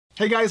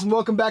Hey guys, and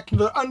welcome back to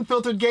the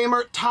Unfiltered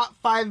Gamer Top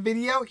 5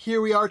 video.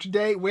 Here we are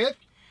today with...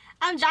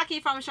 I'm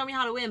Jackie from Show Me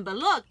How to Win, but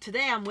look,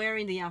 today I'm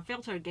wearing the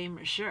Unfiltered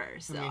Gamer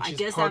shirt, so I she's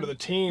guess part I'm... of the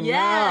team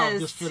yes. now,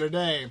 just for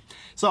today.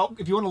 So,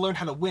 if you want to learn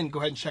how to win, go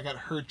ahead and check out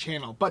her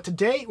channel. But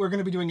today, we're going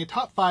to be doing a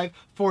top 5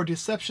 for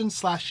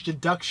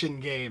deception/deduction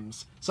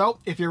games. So,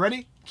 if you're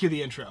ready, cue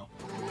the intro.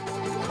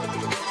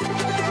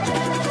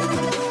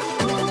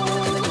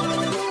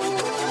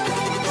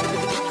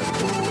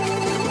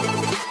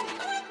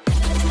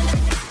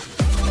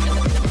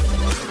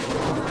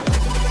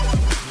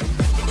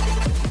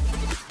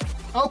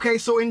 Okay,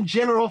 so in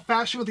general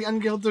fashion with the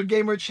Unfiltered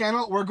Gamer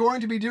channel, we're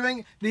going to be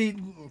doing the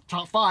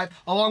top 5,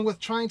 along with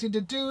trying to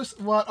deduce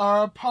what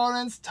our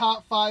opponent's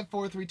top 5,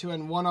 4, 3, 2,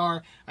 and 1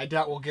 are. I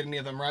doubt we'll get any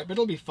of them right, but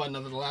it'll be fun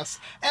nonetheless.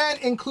 And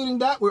including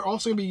that, we're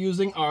also going to be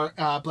using our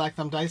Black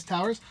Thumb Dice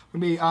Towers. We're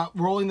going to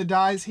be rolling the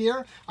dice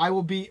here. I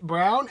will be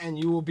brown, and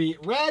you will be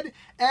red,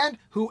 and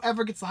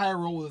whoever gets the higher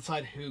roll will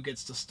decide who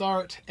gets to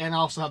start, and I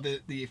also have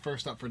the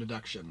first up for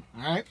deduction.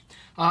 Alright?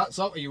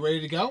 So, are you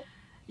ready to go?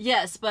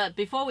 Yes, but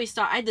before we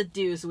start, I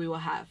deduce we will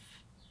have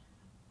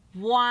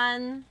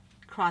one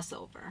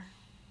crossover.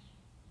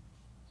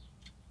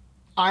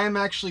 I am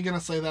actually going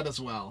to say that as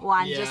well.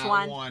 One, yeah, just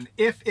one? One.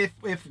 If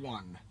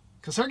one.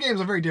 Because her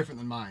games are very different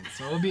than mine,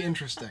 so it'll be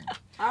interesting.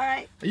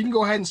 Alright. You can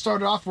go ahead and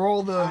start it off.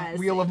 Roll the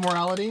Wheel of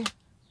Morality.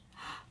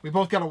 We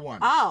both got a 1.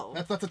 Oh.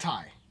 That's a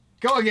tie.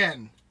 Go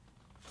again.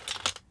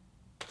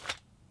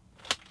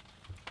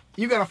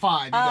 You got a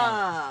 5. You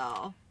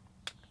got it.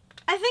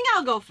 I think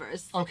I'll go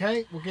first.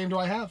 Okay, what game do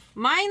I have?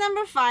 My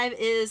number 5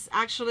 is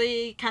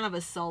actually kind of a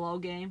solo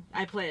game.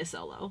 I play a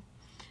solo.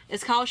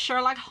 It's called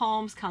Sherlock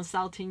Holmes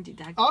Consulting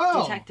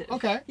Detective.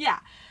 Okay. Yeah.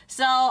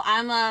 So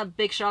I'm a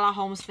big Sherlock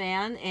Holmes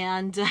fan,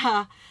 and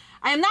I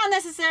am not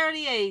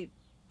necessarily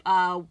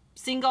a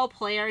single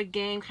player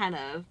game kind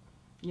of,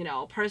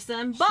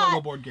 person. But solo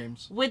board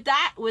games. With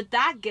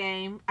that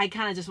game, I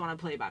kind of just want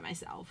to play by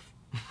myself.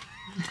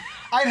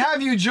 I'd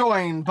have you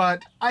join,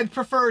 but I'd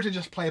prefer to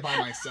just play by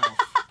myself.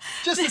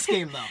 Just this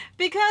game, though.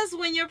 Because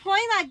when you're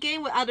playing that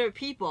game with other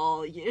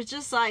people, it's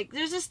just like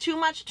there's just too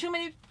much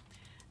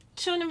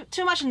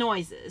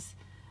noises.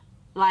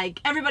 Like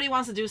everybody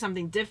wants to do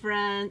something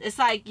different. It's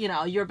like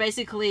you're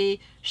basically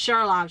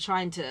Sherlock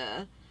trying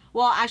to.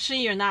 Well,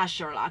 actually, you're not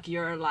Sherlock.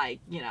 You're like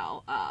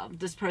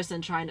this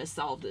person trying to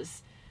solve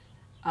this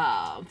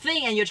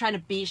thing, and you're trying to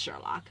be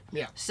Sherlock.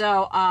 Yeah.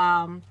 So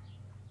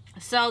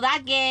so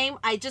that game,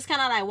 I just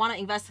kind of like want to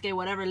investigate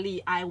whatever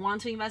lead I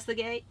want to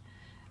investigate.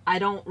 I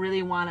don't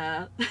really want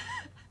to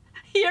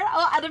hear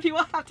what other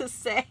people have to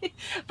say.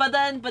 But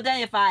then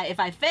if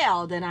I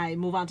fail, then I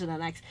move on to the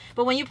next.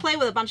 But when you play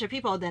with a bunch of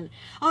people, then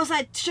it's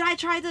like, should I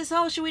try this?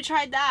 Oh, should we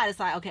try that? It's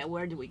like, okay,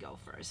 where do we go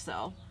first?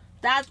 So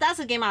that's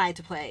a game I like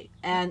to play,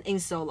 and in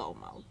solo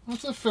mode.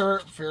 That's a fair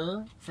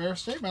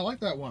statement. I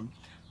like that one.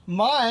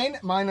 My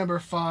number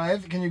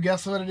 5. Can you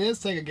guess what it is?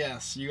 Take a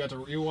guess.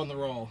 You won the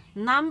roll.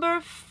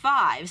 Number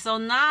 5. So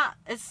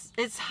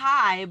it's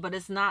high, but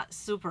it's not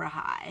super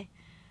high.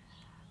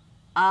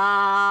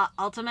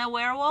 Ultimate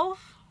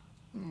Werewolf?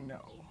 No.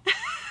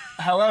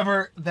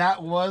 However,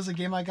 that was a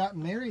game I got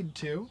married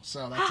to,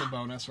 so that's a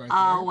bonus right there.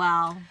 Oh,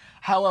 wow.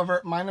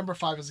 However, my number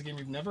 5 is a game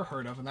you've never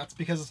heard of, and that's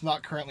because it's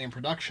not currently in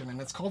production, and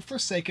it's called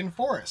Forsaken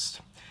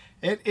Forest.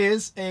 It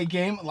is a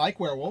game like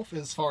Werewolf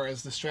as far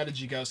as the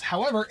strategy goes.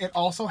 However, it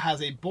also has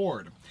a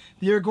board.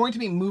 You're going to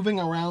be moving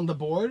around the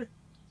board,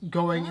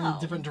 going in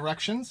different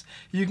directions.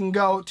 You can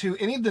go to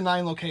any of the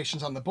 9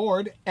 locations on the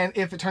board, and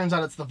if it turns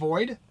out it's the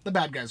Void, the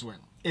bad guys win.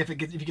 If you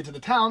get to the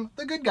town,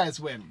 the good guys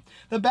win.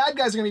 The bad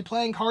guys are going to be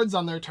playing cards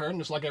on their turn,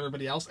 just like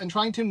everybody else, and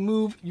trying to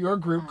move your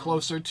group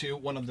closer to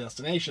one of the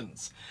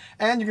destinations.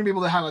 And you're going to be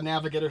able to have a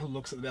navigator who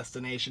looks at the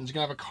destinations. You're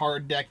going to have a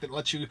card deck that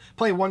lets you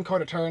play 1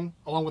 card a turn,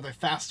 along with a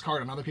fast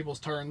card on other people's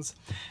turns.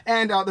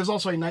 And there's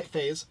also a night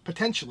phase,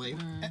 potentially,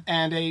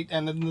 and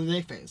then the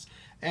day phase.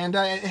 And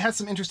it has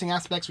some interesting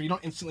aspects where you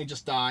don't instantly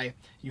just die.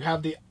 You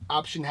have the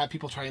option to have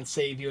people try and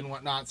save you and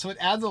whatnot. So it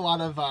adds a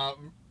lot of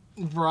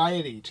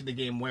variety to the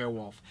game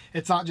Werewolf.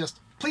 It's not just,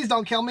 please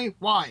don't kill me.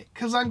 Why?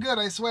 Because I'm good,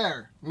 I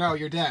swear. No,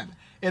 you're dead.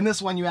 In this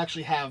one, you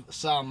actually have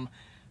some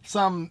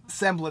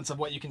semblance of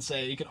what you can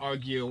say, you can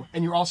argue,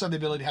 and you also have the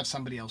ability to have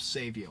somebody else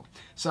save you.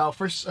 So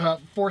for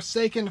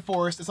Forsaken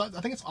Forest,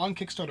 I think it's on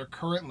Kickstarter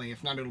currently.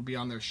 If not, it'll be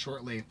on there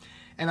shortly.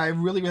 And I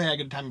really had a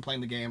good time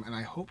playing the game, and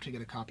I hope to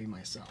get a copy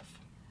myself.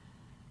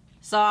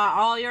 So are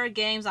all your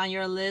games on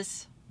your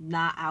list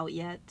not out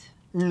yet?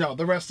 No,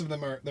 the rest of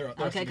them are.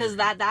 Okay, because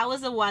that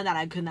was the one that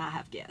I could not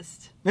have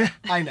guessed.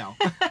 I know.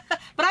 But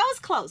I was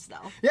close,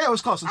 though. Yeah, it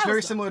was close. It's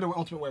very similar to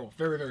Ultimate Werewolf.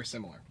 Very, very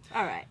similar.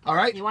 All right. All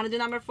right. You want to do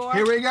number 4?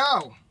 Here we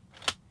go.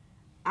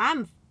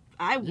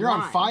 You're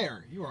on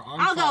fire. You are on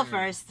fire. I'll go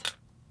first.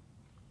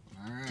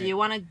 All right. Do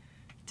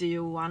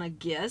you wanna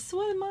guess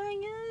what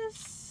mine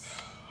is?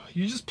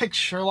 You just picked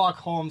Sherlock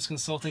Holmes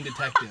Consulting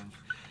Detective.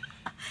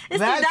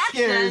 That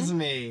scares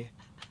me.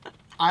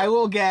 I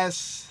will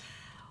guess.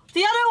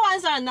 The other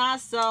ones are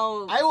not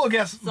so. I will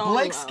guess solo.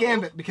 Blake's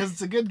Gambit because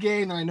it's a good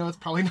game and I know it's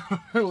probably not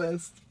on our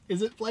list.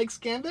 Is it Flakes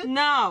Gambit?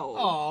 No.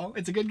 Oh,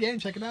 it's a good game.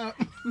 Check it out.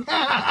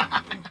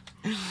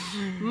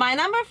 My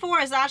number 4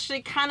 is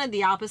actually kind of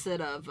the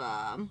opposite of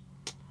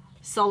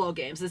solo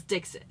games. It's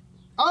Dixit.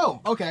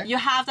 Oh, okay. You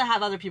have to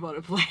have other people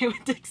to play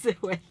with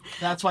Dixit with.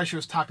 That's why she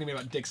was talking to me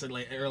about Dixit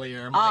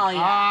earlier. I'm Oh, like,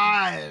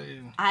 yeah.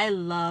 I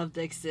love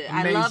Dixit.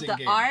 I love the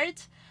game.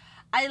 art.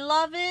 I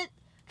love it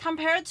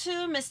compared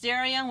to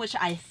Mysterium, which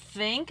I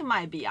think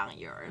might be on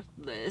your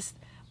list.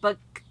 But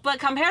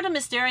compared to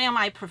Mysterium,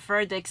 I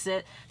prefer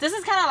Dixit. This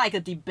is kind of like a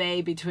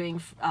debate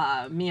between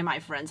me and my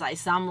friends.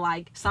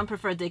 Some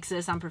prefer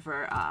Dixit, some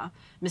prefer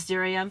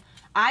Mysterium.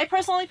 I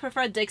personally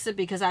prefer Dixit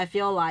because I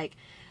feel like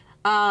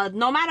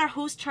no matter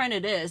whose turn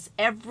it is,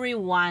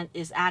 everyone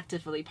is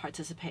actively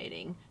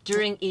participating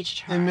during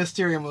each turn. And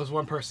Mysterium was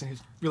one person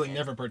who's really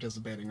never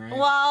participating, right?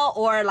 Well,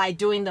 or like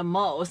doing the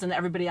most, and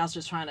everybody else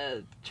just trying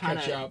to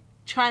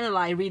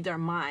like read their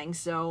mind.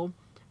 So,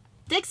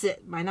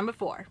 Dixit, my number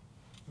 4.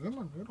 Good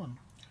one, good one.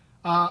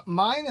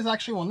 Mine is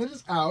actually one that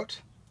is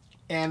out,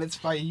 and it's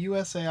by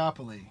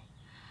USAopoly.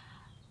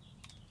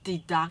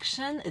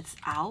 Deduction, it's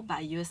out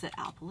by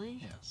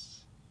USAopoly?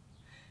 Yes.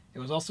 It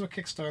was also a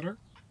Kickstarter,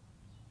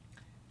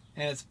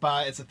 and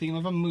it's a theme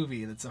of a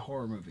movie that's a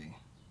horror movie.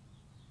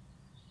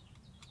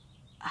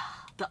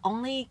 The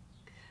only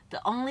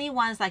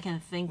ones I can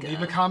think of.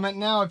 Leave a comment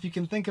now if you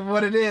can think of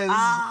what it is.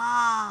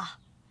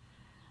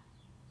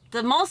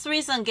 The most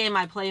recent game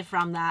I played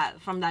from that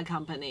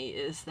company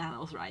is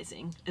Thanos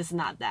Rising. It's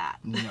not that.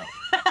 No.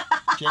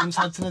 James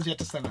Hudson has yet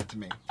to send that to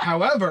me.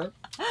 However,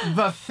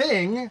 The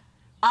Thing,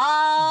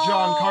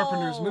 John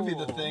Carpenter's movie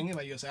The Thing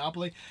by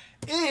USAopoly,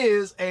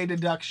 is a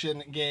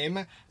deduction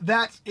game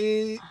that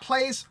it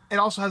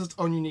also has its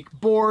own unique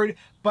board,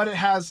 but it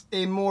has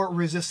a more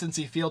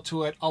resistance-y feel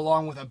to it,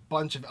 along with a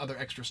bunch of other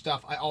extra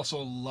stuff. I also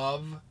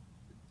love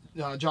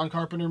John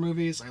Carpenter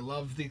movies. I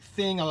love The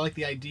Thing. I like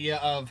the idea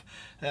of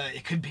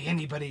it could be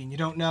anybody and you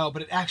don't know,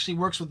 but it actually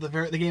works with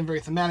the game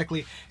very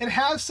thematically. It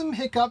has some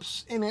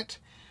hiccups in it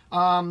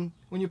when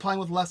you're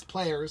playing with less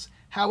players.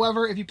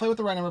 However, if you play with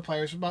the right number of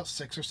players, about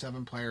 6 or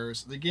 7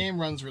 players, the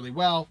game runs really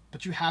well,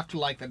 but you have to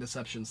like that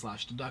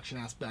deception/deduction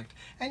aspect,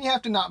 and you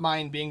have to not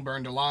mind being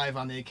burned alive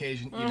on the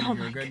occasion, even if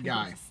you're a good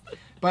guy.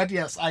 But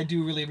yes, I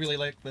do really, really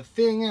like The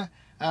Thing.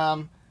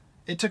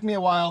 It took me a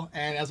while,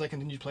 and as I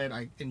continued to play it,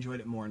 I enjoyed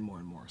it more and more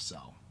and more. So,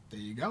 there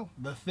you go.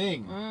 The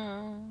Thing.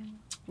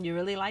 You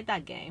really like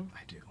that game.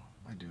 I do.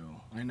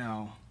 I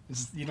know.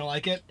 You don't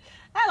like it?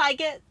 I like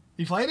it.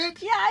 You played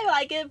it? Yeah, I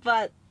like it,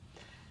 but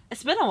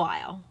it's been a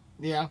while.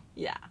 Yeah?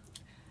 Yeah.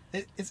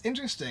 It's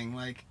interesting.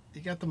 Like,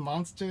 you got the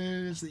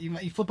monsters, that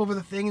you flip over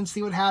the thing and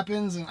see what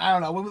happens, and I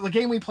don't know. The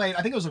game we played,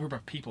 I think it was a group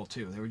of people,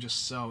 too. They were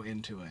just so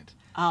into it.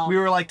 Oh. We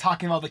were like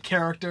talking about the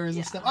characters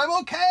and stuff. I'm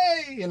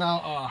okay, you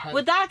know.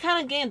 With that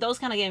kind of game, those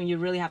kind of games, you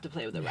really have to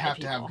play with the right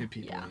people. You have to have good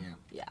people.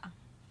 Yeah.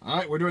 All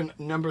right, we're doing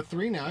number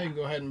 3 now. You can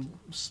go ahead and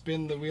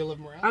spin the wheel of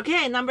morale.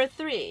 Okay, number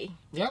 3.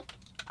 Yep.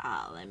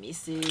 Let me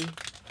see.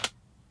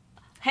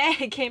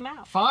 Hey, it came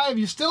out. 5.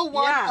 You still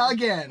won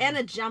again. And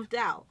it jumped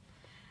out.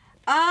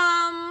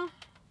 I'll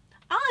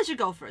let you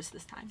go first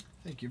this time.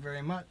 Thank you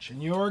very much.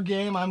 In your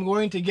game, I'm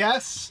going to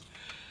guess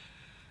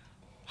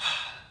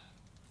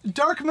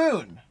Dark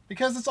Moon,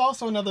 because it's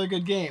also another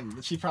good game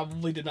that she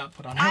probably did not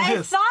put on her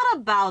list. I thought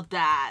about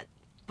that,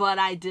 but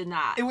I did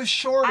not. It was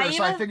shorter,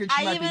 so I figured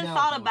she might be down. I even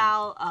thought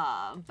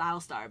about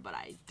Battlestar, but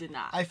I did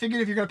not. I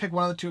figured if you're going to pick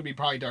one of the two, it would be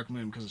probably Dark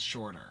Moon because it's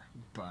shorter.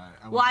 But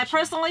I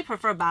personally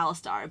prefer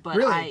Battlestar, but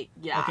really?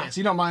 Yeah. Okay, so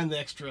you don't mind the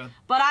extra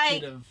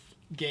bit of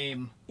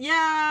game.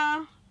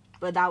 Yeah.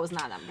 But that was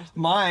not number 3.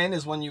 Mine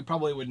is one you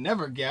probably would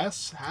never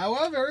guess.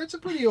 However, it's a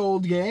pretty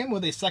old game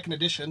with a second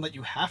edition that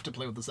you have to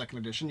play with the second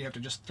edition. You have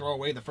to just throw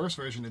away the first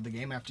version of the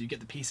game after you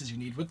get the pieces you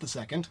need with the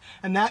second.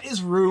 And that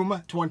is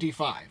Room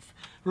 25.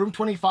 Room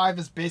 25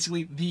 is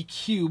basically The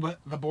Cube,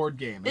 the board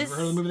game. Have you ever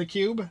heard of the movie The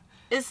Cube?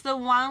 It's the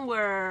one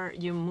where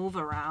you move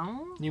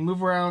around? You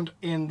move around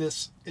in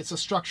this, it's a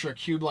structure, a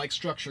cube-like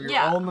structure. You're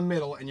all in the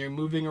middle and you're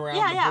moving around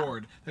the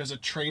board. There's a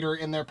traitor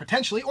in there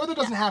potentially, or there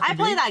doesn't have to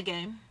be. I played that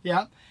game.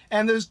 Yeah.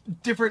 And there's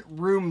different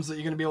rooms that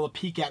you're going to be able to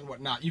peek at and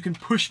whatnot. You can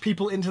push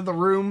people into the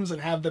rooms and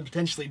have them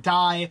potentially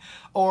die,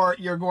 or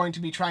you're going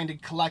to be trying to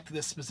collect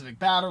this specific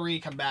battery,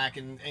 come back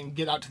and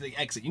get out to the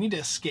exit. You need to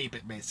escape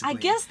it, basically. I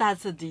guess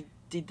that's a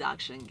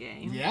deduction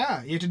game.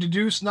 Yeah, you have to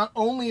deduce not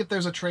only if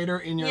there's a traitor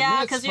in your midst,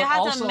 yeah, because you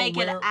have to make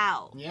it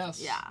out.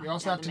 Yes. Yeah. You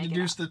also have to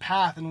deduce the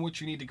path in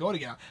which you need to go to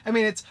get out. I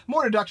mean, it's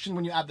more deduction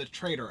when you add the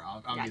traitor,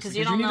 obviously, because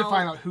you need to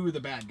find out who the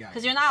bad guy is.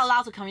 Because you're not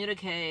allowed to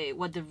communicate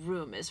what the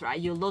room is, right?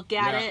 You look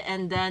at it,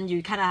 and then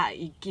you kind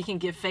of you can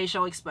give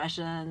facial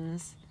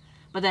expressions.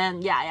 But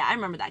then, yeah, I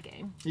remember that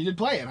game. You did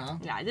play it, huh?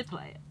 Yeah, I did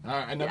play it. All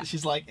right, I know that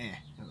she's like, eh.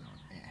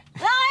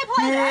 No,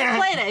 I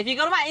played it. If you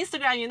go to my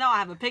Instagram, you know I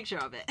have a picture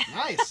of it.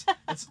 Nice.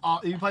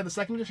 You played the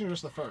second edition or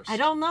just the first? I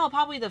don't know.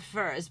 Probably the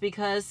first,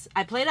 because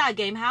I played it at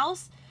Game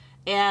House,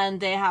 and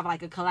they have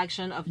like a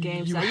collection of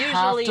games that usually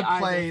are You have to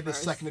play the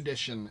second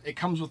edition. It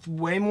comes with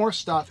way more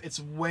stuff. It's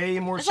way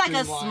more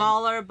streamlined. It's like a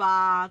smaller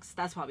box.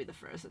 That's probably the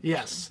first edition.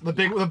 Yes.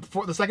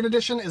 The second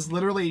edition is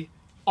literally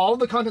all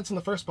the content's in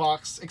the first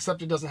box,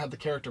 except it doesn't have the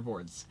character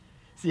boards.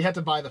 So you have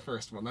to buy the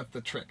first one. That's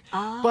the trick.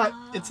 But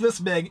it's this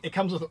big. It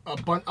comes with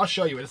a bunch. I'll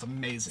show you it. It's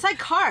amazing. It's like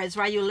cards,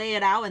 right? You lay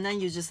it out and then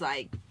you just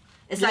like,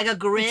 it's like a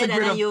grid,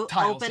 and then you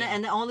tiles, open it,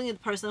 and the only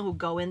person who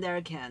go in there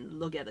can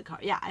look at the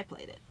card. Yeah, I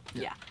played it.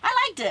 Yeah.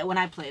 I liked it when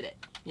I played it.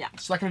 Yeah.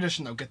 Second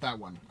edition though, get that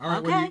one. All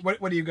right, okay.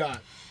 what do you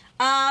got?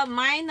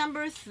 My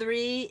number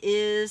 3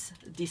 is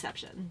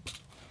Deception.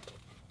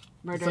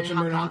 Murder in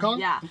Hong Kong.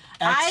 Yeah.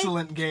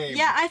 Excellent game.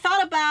 Yeah,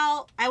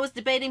 I was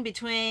debating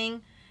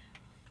between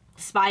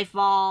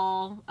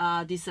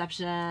Spyfall,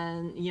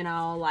 Deception, you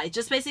know, like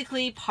just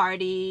basically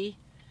party,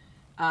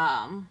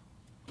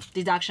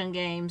 deduction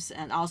games,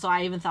 and also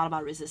I even thought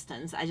about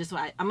Resistance.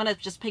 I'm gonna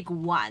just pick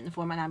one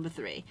for my number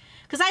 3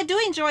 because I do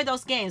enjoy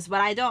those games,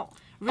 but I don't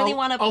really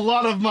want to. A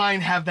lot of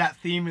mine have that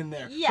theme in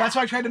there. Yeah, that's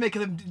why I tried to make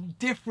them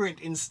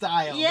different in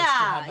style.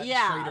 Yeah, just to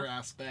have that trader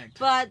aspect.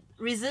 But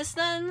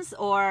Resistance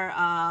or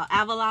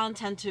Avalon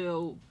tend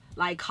to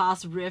like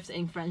cause rift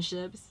in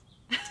friendships.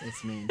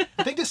 It's mean.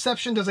 I think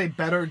Deception does a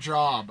better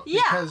job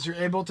because you're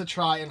able to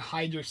try and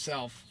hide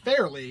yourself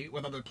fairly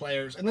with other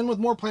players, and then with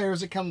more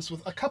players, it comes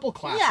with a couple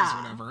classes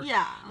or whatever.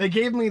 Yeah. They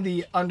gave me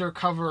the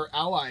Undercover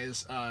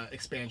Allies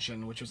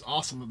expansion, which was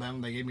awesome of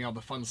them. They gave me all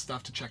the fun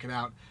stuff to check it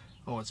out.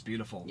 Oh, it's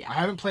beautiful. Yeah. I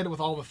haven't played it with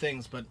all the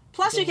things, but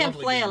plus you can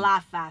play a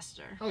lot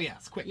faster. Oh yeah,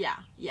 it's quick. Yeah,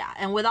 yeah,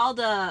 and with all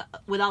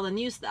the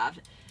new stuff.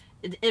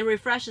 It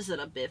refreshes it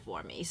a bit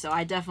for me, so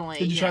I definitely.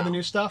 Did you try the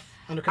new stuff?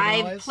 Undercover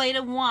Allies? I played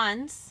it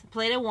once.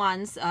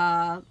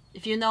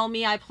 If you know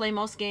me, I play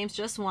most games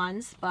just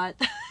once, but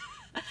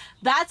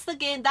that's the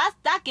game.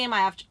 That game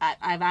I've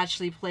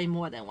actually played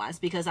more than once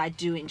because I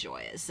do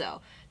enjoy it.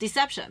 So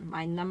Deception,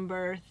 my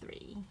number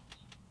 3.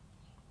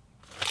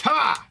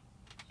 Ha!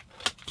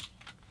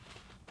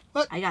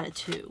 What? I got a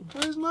 2.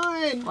 Where's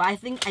mine? Well, I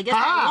guess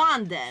I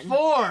won then. 4.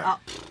 Oh.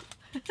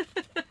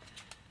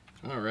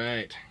 All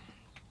right.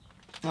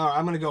 All right,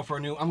 I'm gonna go for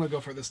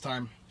it this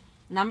time.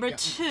 Number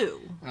 2.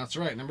 That's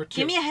right, number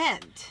 2. Give me a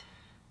hint.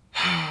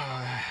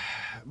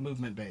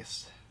 Movement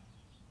based.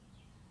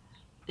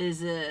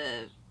 Is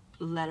it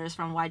Letters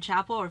from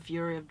Whitechapel or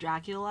Fury of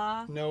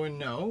Dracula? No and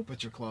no,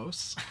 but you're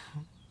close.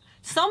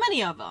 So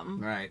many of them.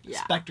 Right.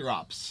 Yeah. Spectre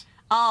Ops.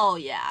 Oh,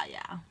 yeah,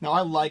 yeah. Now,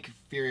 I like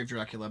Fury of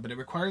Dracula, but it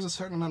requires a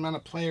certain amount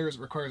of players,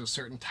 it requires a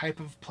certain type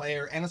of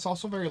player, and it's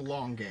also a very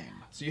long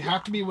game. So you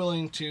have to be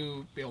willing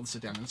to be able to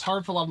sit down. And it's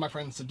hard for a lot of my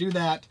friends to do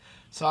that,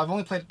 so I've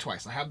only played it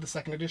twice. I have the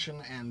second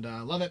edition, and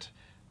love it,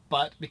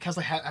 but because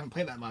I haven't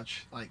played that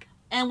much, like...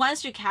 And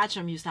once you catch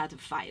them, you start to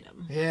fight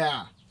them.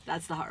 Yeah.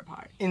 That's the hard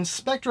part. In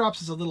Spectre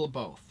Ops, it's a little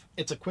both.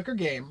 It's a quicker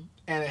game,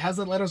 and it has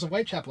the Letters of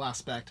Whitechapel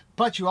aspect,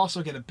 but you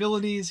also get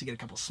abilities, you get a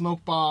couple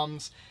smoke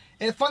bombs,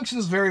 and it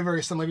functions very,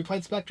 very similar. Have you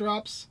played Spectre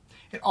Ops?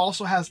 It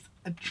also has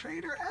a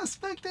traitor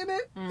aspect in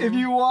it, if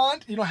you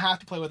want. You don't have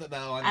to play with it,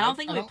 though. I don't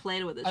think we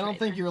played with it. I don't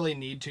think you really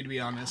need to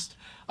be honest.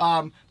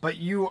 But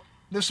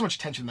there's so much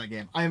tension in that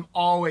game. I am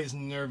always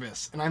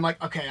nervous. And I'm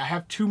like, okay, I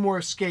have 2 more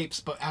escapes,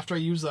 but after I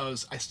use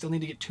those, I still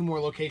need to get 2 more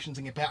locations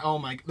and get back. Oh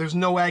my, there's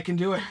no way I can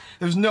do it.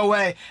 There's no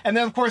way. And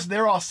then, of course,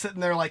 they're all sitting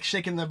there, like,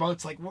 shaking their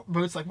boots, like,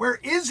 where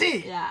is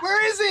he? Yeah.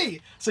 Where is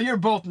he? So you're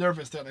both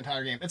nervous throughout the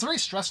entire game. It's a very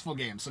stressful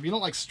game, so if you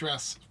don't like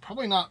stress,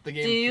 probably not the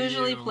game for you. Do you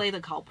usually play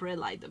the culprit,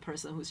 like the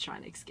person who's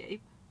trying to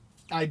escape?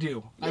 I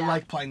do. Yeah. I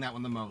like playing that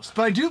one the most.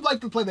 But I do like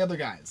to play the other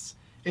guys.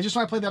 It's just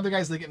when I play the other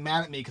guys, they get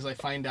mad at me because I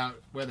find out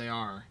where they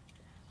are.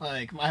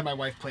 Like, I have my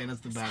wife playing as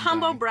the bad guy.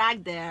 Humble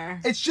brag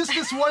there. It's just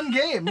this one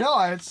game.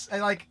 No,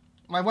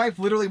 my wife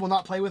literally will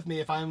not play with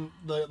me if I'm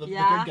the good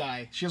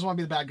guy. She doesn't want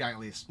to be the bad guy, at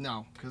least.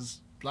 No,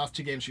 because last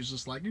 2 games she was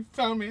just like, you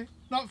found me.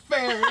 Not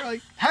fair.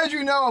 Like, how'd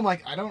you know? I'm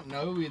like, I don't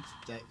know.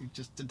 It's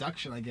just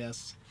deduction, I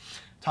guess.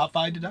 Top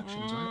 5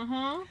 deductions,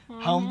 right?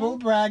 Humble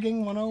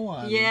bragging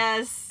 101.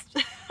 Yes.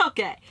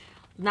 Okay.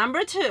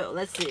 Number 2.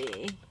 Let's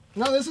see.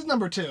 No, this is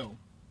number 2.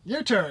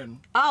 Your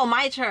turn. Oh,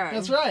 my turn.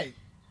 That's right.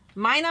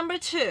 My number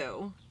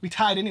 2. We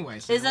tied anyway,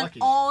 so is you're an lucky.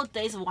 old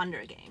Days of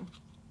Wonder game.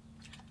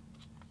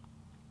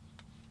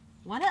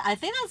 I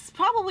think that's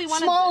probably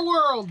one Small of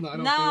World. No, I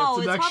don't think that's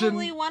it's deduction.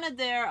 probably one of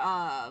their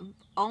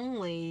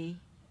only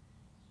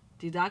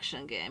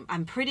deduction game.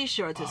 I'm pretty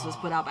sure this was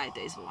put out by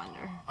Days of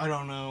Wonder. I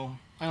don't know.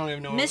 I don't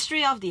even know.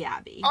 Mystery of the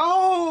Abbey.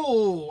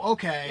 Oh,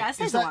 okay. Yeah, it's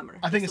Days of Wonder.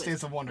 I think it's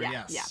Days of Wonder,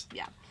 yeah, yes.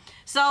 Yeah.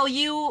 So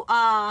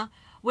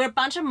we're a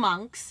bunch of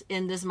monks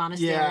in this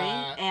monastery.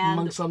 Yeah, and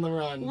monks on the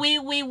run.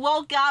 We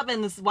woke up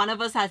and one of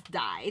us has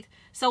died.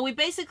 So we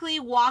basically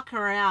walk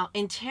around,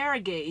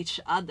 interrogate each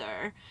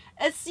other.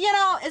 It's,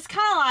 it's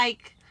kind of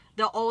like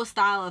the old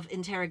style of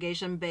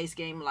interrogation-based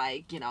game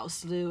like,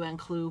 Slew and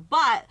Clue.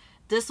 But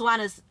this one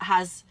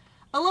has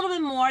a little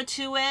bit more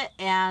to it,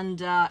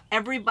 and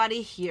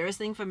everybody hears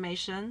the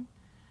information.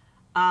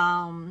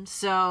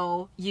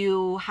 So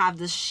you have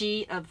this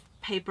sheet of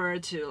paper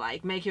to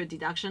like make your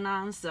deduction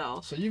on.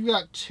 So you've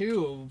got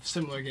 2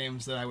 similar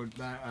games that I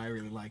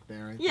really like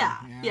there.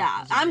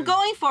 Yeah. I'm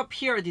going for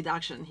pure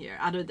deduction here,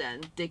 other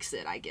than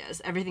Dixit, I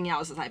guess. Everything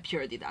else is like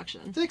pure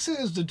deduction. Dixit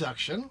is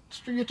deduction.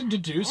 You have to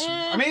deduce.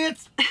 I mean,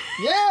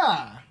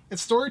 it's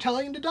It's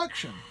storytelling and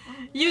deduction.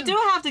 You do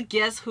have to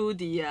guess who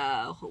the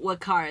what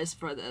card is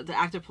for the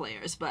actor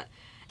players, but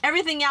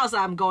everything else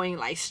I'm going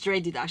like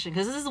straight deduction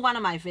because this is one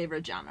of my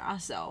favorite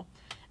genres. So,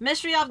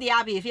 Mystery of the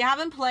Abbey. If you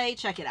haven't played,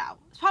 check it out.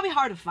 It's probably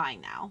hard to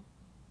find now.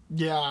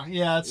 Yeah,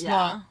 it's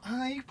not.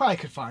 You probably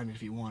could find it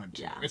if you wanted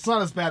to. Yeah. It's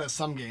not as bad as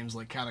some games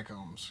like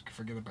Catacombs.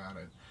 Forget about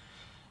it.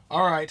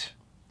 All right.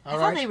 I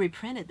thought they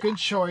reprinted that. Good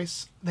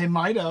choice. They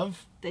might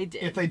have. They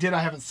did. If they did, I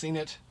haven't seen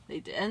it.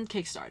 They did. And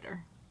Kickstarter.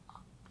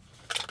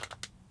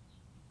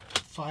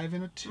 5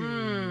 and a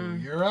 2.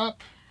 You're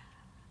up.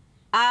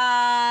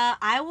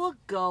 I will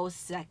go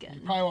second.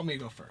 You probably want me to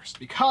go first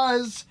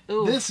because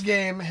this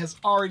game has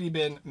already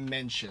been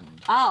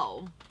mentioned.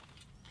 Oh.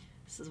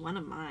 This is one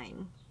of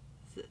mine.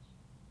 Is it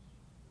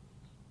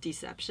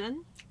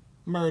Deception?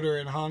 Murder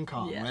in Hong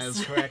Kong. Yes. That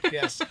is correct,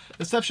 yes.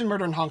 Deception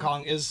Murder in Hong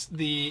Kong is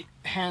the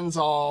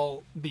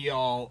hands-all,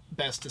 be-all,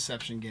 best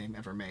deception game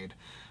ever made.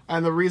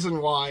 And the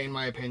reason why, in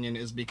my opinion,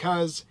 is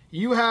because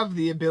you have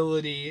the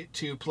ability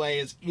to play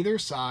as either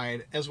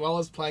side, as well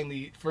as playing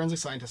the forensic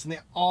scientist, and they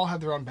all have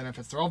their own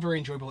benefits. They're all very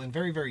enjoyable and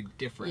very, very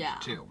different,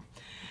 too.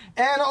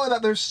 And not only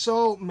that, there's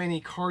so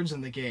many cards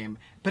in the game,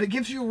 but it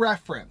gives you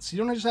reference. You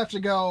don't just have to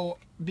go,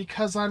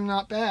 because I'm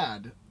not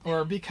bad,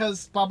 or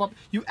because blah, blah.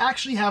 You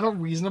actually have a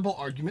reasonable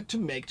argument to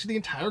make to the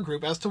entire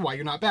group as to why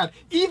you're not bad,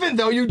 even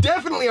though you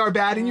definitely are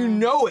bad and you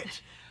know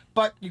it.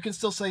 But you can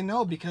still say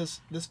no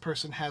because this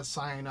person has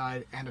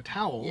cyanide and a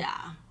towel.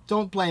 Yeah.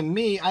 Don't blame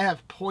me. I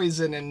have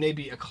poison and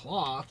maybe a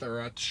cloth or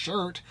a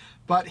shirt,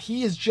 but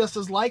he is just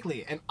as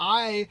likely. And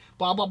I,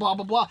 blah, blah, blah,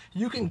 blah, blah.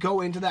 You can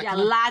go into that. Yeah,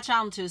 latch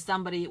on to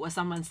somebody, what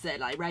someone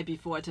said, like right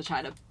before to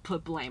try to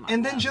put blame on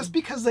And them. then just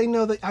because they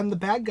know that I'm the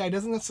bad guy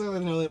doesn't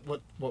necessarily know that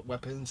what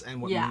weapons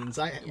and what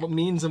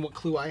means and what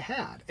clue I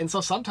had. And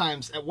so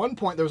sometimes at one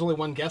point there was only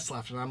one guess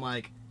left and I'm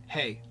like,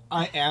 hey,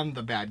 I am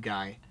the bad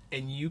guy.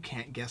 And you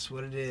can't guess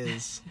what it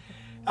is.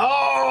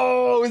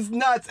 Oh, it's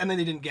nuts. And then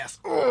they didn't guess.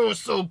 Oh,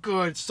 so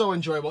good. So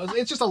enjoyable.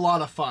 It's just a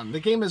lot of fun. The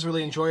game is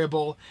really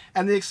enjoyable.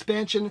 And the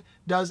expansion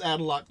does add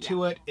a lot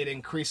to it. It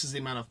increases the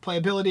amount of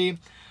playability.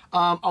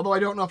 Although I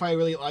don't know if I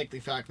really like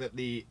the fact that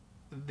the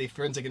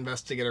forensic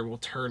investigator will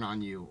turn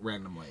on you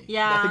randomly.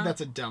 Yeah. I think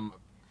that's a dumb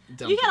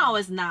you can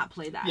always not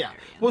play that variant.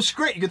 Well, it's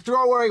great. You can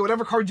throw away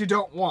whatever card you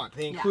don't want.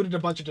 They included a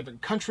bunch of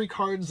different country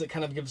cards that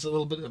kind of gives a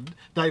little bit of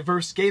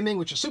diverse gaming,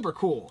 which is super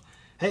cool.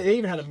 Hey, they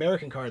even had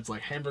American cards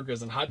like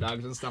hamburgers and hot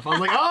dogs and stuff. I was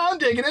like, oh, I'm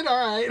digging it,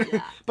 all right.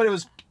 Yeah. But it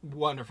was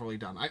wonderfully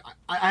done.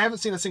 I haven't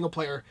seen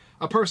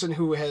a person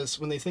who has,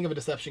 when they think of a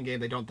deception game,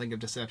 they don't think of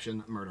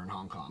Deception, Murder in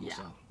Hong Kong. Yeah.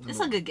 So,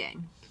 it's a good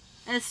game.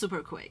 And it's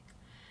super quick.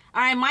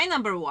 All right, my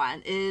number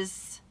one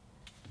is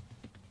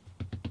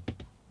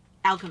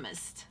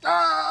Alchemist.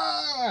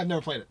 Ah, I've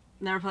never played it.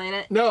 Never played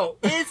it? No.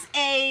 It's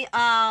a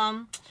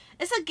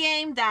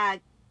game that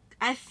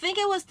I think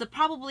it was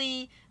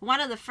probably one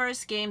of the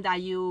first game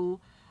that you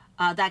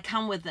that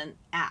come with an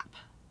app.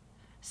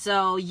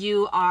 So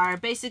you are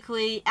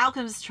basically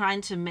alchemists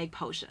trying to make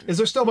potions. Is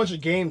there still a bunch of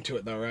game to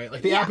it though, right?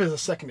 Like the app is a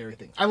secondary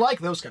thing. I like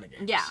those kind of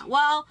games. Yeah.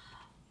 Well,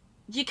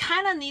 you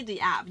kind of need the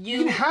app. You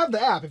can have the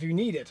app if you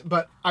need it,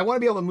 but I want to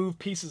be able to move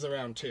pieces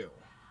around too.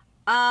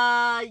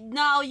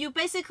 No,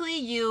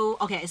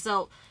 okay,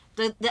 so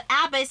the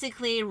app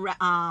basically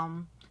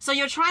so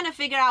you're trying to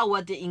figure out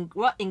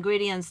what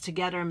ingredients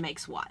together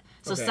makes what.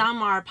 So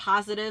some are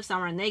positive,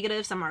 some are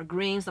negative, some are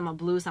green, some are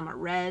blue, some are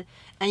red,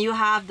 and you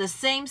have the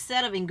same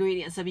set of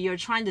ingredients, so you're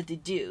trying to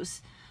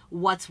deduce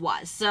what's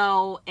what.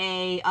 So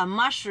a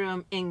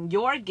mushroom in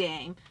your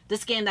game,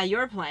 this game that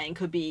you're playing,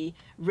 could be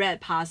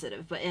red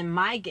positive, but in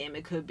my game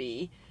it could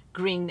be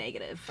green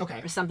negative,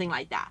 or something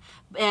like that.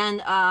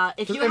 And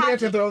if you have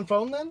to have their own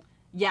phone then?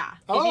 Yeah.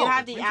 If you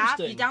have the app,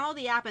 you download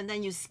the app and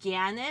then you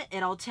scan it,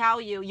 it'll tell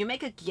you, you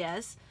make a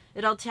guess,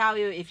 it'll tell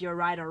you if you're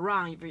right or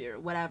wrong, if you're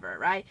whatever,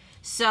 right?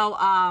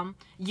 So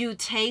you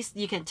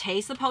can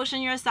taste the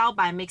potion yourself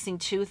by mixing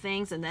two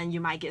things, and then you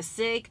might get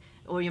sick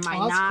or you might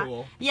not. That's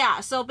cool.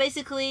 Yeah, so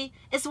basically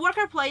it's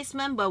worker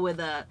placement but with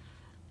a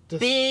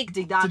big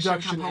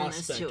deduction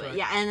components to it. Right?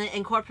 Yeah, and it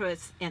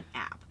incorporates an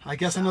app. I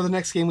guess I know the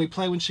next game we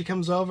play when she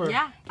comes over.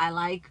 Yeah,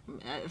 I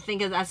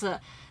think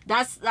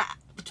that's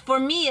for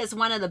me, it's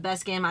one of the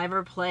best games I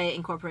ever played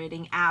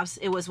incorporating apps.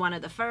 It was one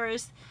of the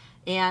first,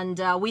 and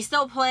we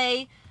still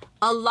play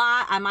a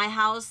lot at my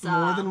house.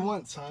 More than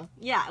once, huh?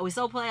 Yeah, we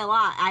still play a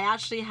lot. I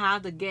actually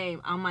have the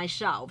game on my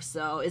shelf,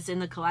 so it's in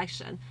the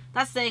collection.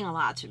 That's saying a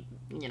lot to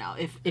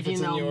if you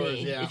know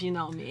me. Yeah. If you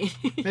know me.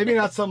 Maybe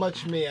not so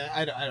much me.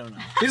 I don't know.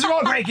 These are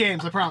all great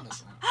games, I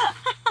promise.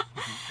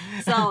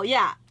 So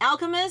yeah,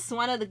 Alchemist,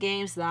 one of the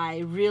games that I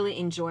really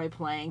enjoy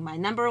playing. My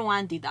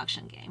 #1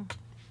 deduction game.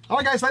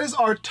 Alright guys, that is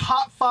our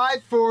top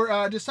 5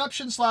 for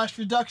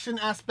deception/deduction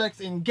aspects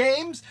in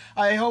games.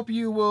 I hope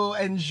you will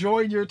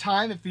enjoy your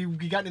time. If you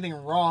got anything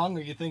wrong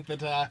or you think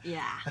that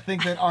I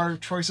think that our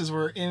choices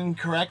were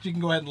incorrect, you can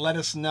go ahead and let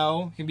us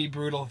know. You can be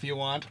brutal if you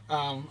want.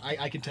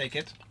 I can take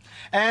it.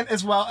 And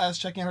as well as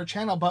checking out our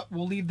channel, but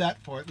we'll leave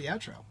that for the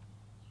outro.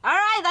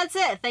 Alright, that's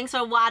it. Thanks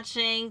for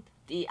watching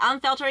the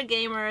Unfiltered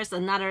Gamers,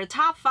 another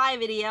top 5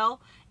 video.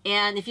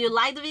 And if you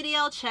like the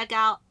video, check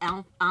out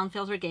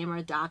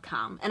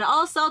unfilteredgamer.com. And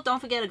also, don't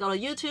forget to go to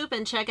YouTube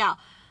and check out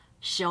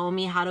Show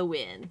Me How to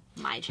Win,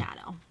 my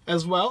channel.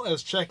 As well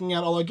as checking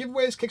out all our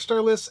giveaways,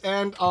 Kickstarter lists,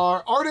 and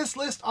our artist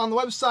list on the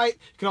website.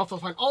 You can also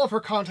find all of her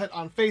content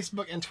on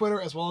Facebook and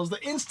Twitter, as well as the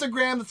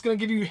Instagram that's going to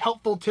give you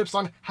helpful tips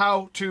on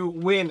how to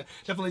win.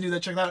 Definitely do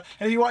that, check that out.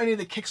 And if you want any of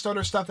the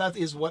Kickstarter stuff, that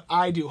is what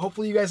I do.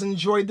 Hopefully you guys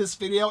enjoyed this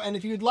video, and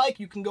if you'd like,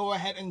 you can go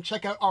ahead and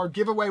check out our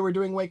giveaway we're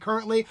doing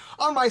currently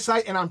on my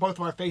site and on both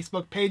of our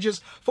Facebook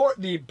pages for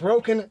the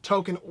Broken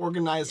Token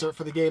Organizer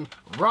for the game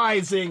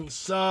Rising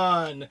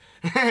Sun.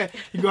 You can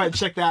go ahead and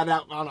check that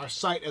out on our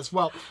site as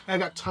well. I've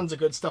got tons of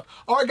good stuff.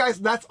 All right, guys,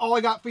 that's all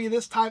I got for you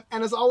this time.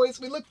 And as always,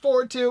 we look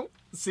forward to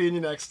seeing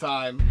you next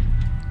time.